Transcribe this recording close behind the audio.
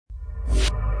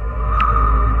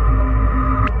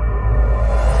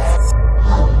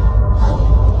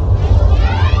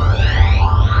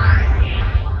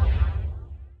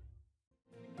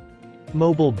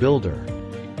Mobile builder.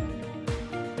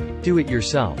 Do it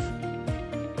yourself.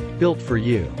 Built for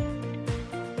you.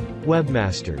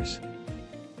 Webmasters.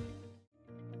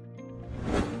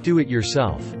 Do it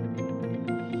yourself.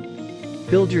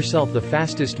 Build yourself the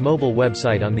fastest mobile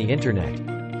website on the internet.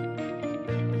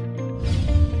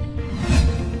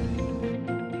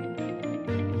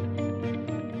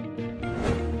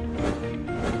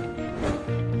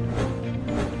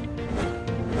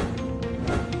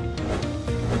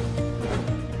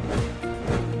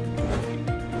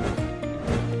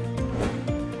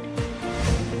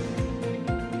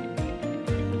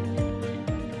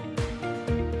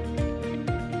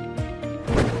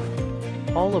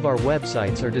 All of our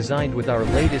websites are designed with our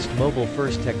latest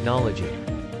mobile-first technology.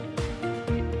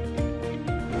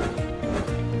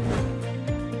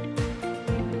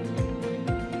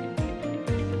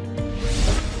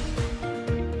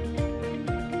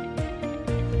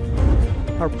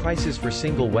 Our prices for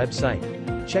single website.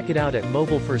 Check it out at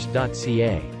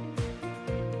mobilefirst.ca.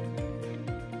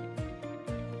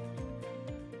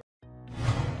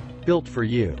 Built for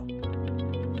you.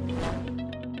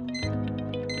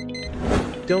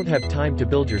 Don't have time to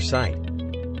build your site?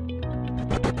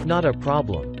 Not a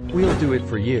problem. We'll do it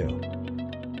for you.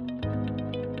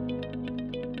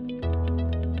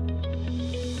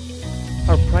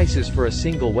 Our prices for a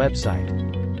single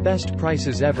website. Best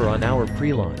prices ever on our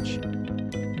pre-launch.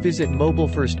 Visit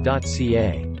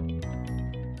mobilefirst.ca.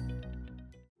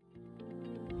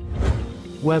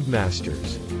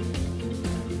 Webmasters.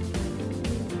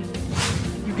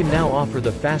 You can now offer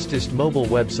the fastest mobile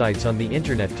websites on the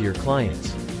internet to your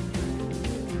clients.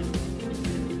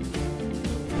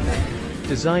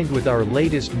 Designed with our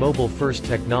latest mobile-first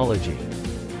technology.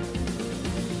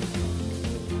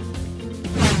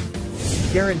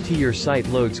 Guarantee your site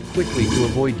loads quickly to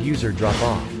avoid user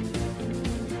drop-off.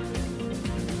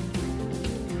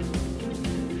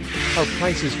 Our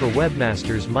prices for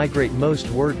Webmasters migrate most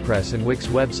WordPress and Wix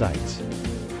websites.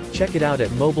 Check it out at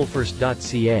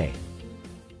mobilefirst.ca.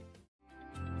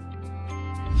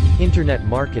 Internet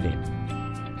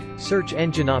marketing. Search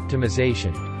engine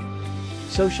optimization.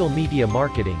 Social media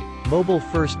marketing,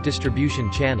 mobile-first distribution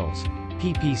channels,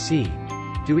 PPC,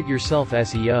 do-it-yourself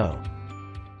SEO.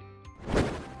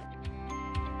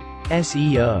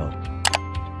 SEO.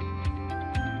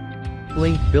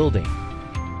 Link building.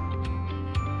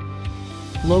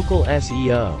 Local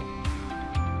SEO.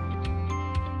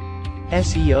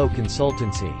 SEO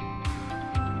Consultancy.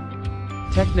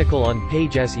 Technical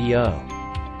on-page SEO.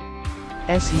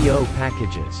 SEO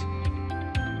Packages.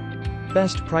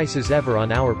 Best prices ever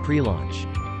on our pre-launch.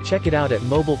 Check it out at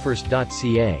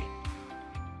mobilefirst.ca.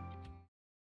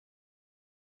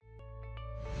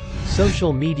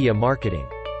 Social media marketing.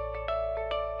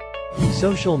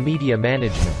 Social media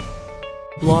management.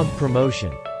 Blog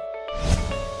promotion.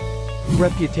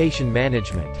 Reputation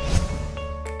management.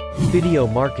 Video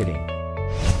marketing.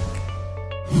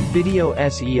 Video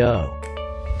SEO.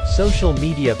 Social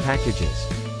media packages.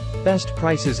 Best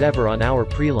prices ever on our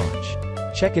pre-launch.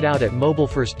 Check it out at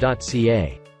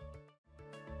mobilefirst.ca.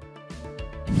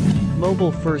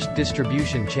 Mobile-first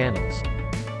distribution channels.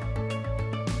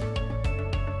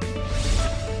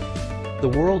 The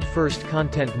world-first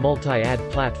content multi-ad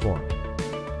platform.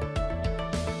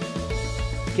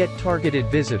 Get targeted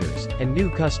visitors and new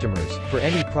customers for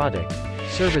any product,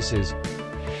 services,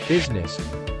 business,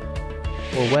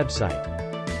 or website.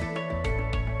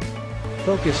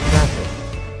 Focus traffic.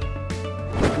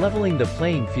 Leveling the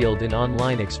playing field in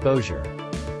online exposure.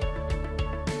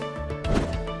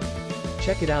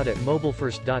 Check it out at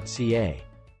mobilefirst.ca.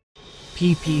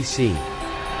 PPC.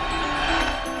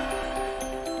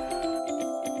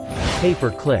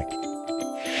 Pay-per-click.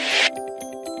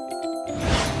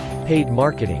 Paid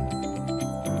marketing.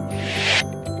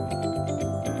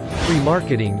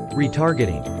 Remarketing,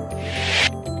 retargeting.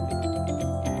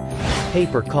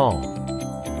 Pay-per-call.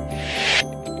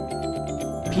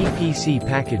 PPC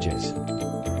packages.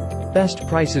 Best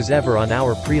prices ever on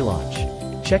our pre-launch.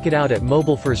 Check it out at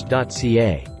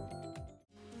mobilefirst.ca.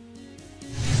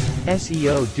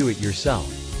 SEO Do It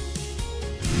Yourself.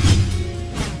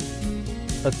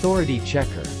 Authority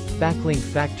Checker. Backlink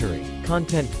Factory.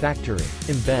 Content Factory.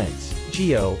 Embeds.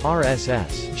 Geo,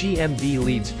 RSS. GMB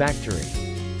Leads Factory.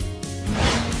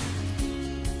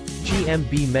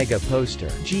 GMB Mega Poster,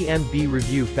 GMB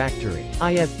Review Factory,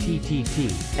 IFTTT,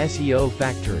 SEO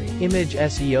Factory, Image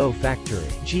SEO Factory,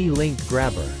 G-Link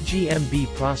Grabber, GMB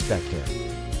Prospector,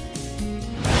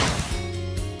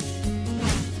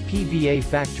 PVA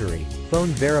Factory, Phone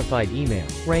Verified Email,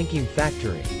 Ranking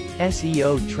Factory,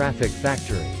 SEO Traffic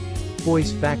Factory,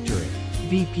 Voice Factory,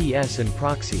 VPS and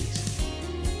Proxies.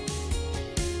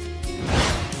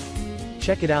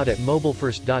 Check it out at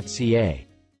mobilefirst.ca.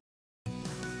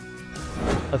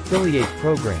 Affiliate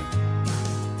Program.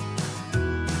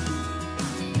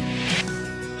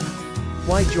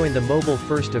 Why join the Mobile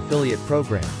First Affiliate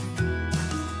Program?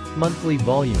 Monthly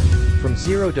volume. From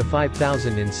 0 to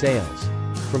 5,000 in sales.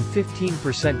 From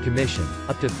 15% commission,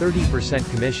 up to 30%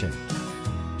 commission.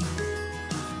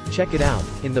 Check it out,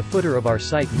 in the footer of our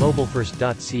site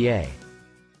mobilefirst.ca.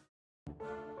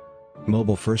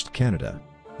 Mobile First Canada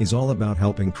is all about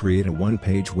helping create a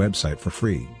one-page website for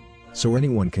free, so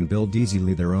anyone can build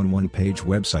easily their own one-page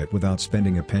website without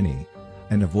spending a penny,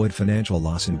 and avoid financial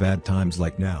loss in bad times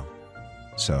like now.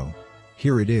 So,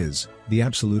 here it is, the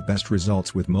absolute best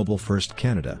results with Mobile First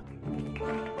Canada.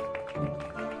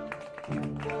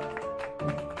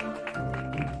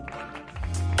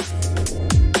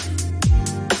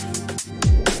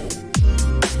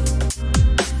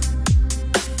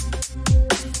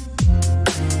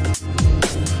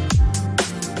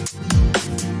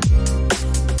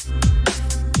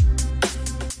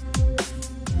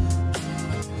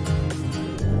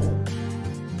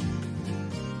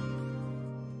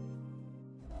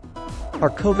 Our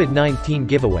COVID-19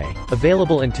 giveaway,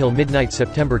 available until midnight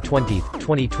September 20,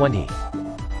 2020.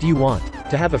 Do you want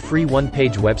to have a free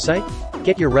one-page website?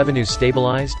 Get your revenues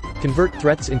stabilized? Convert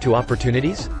threats into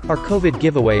opportunities? Our COVID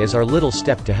giveaway is our little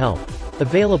step to help.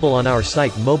 Available on our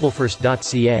site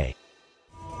mobilefirst.ca.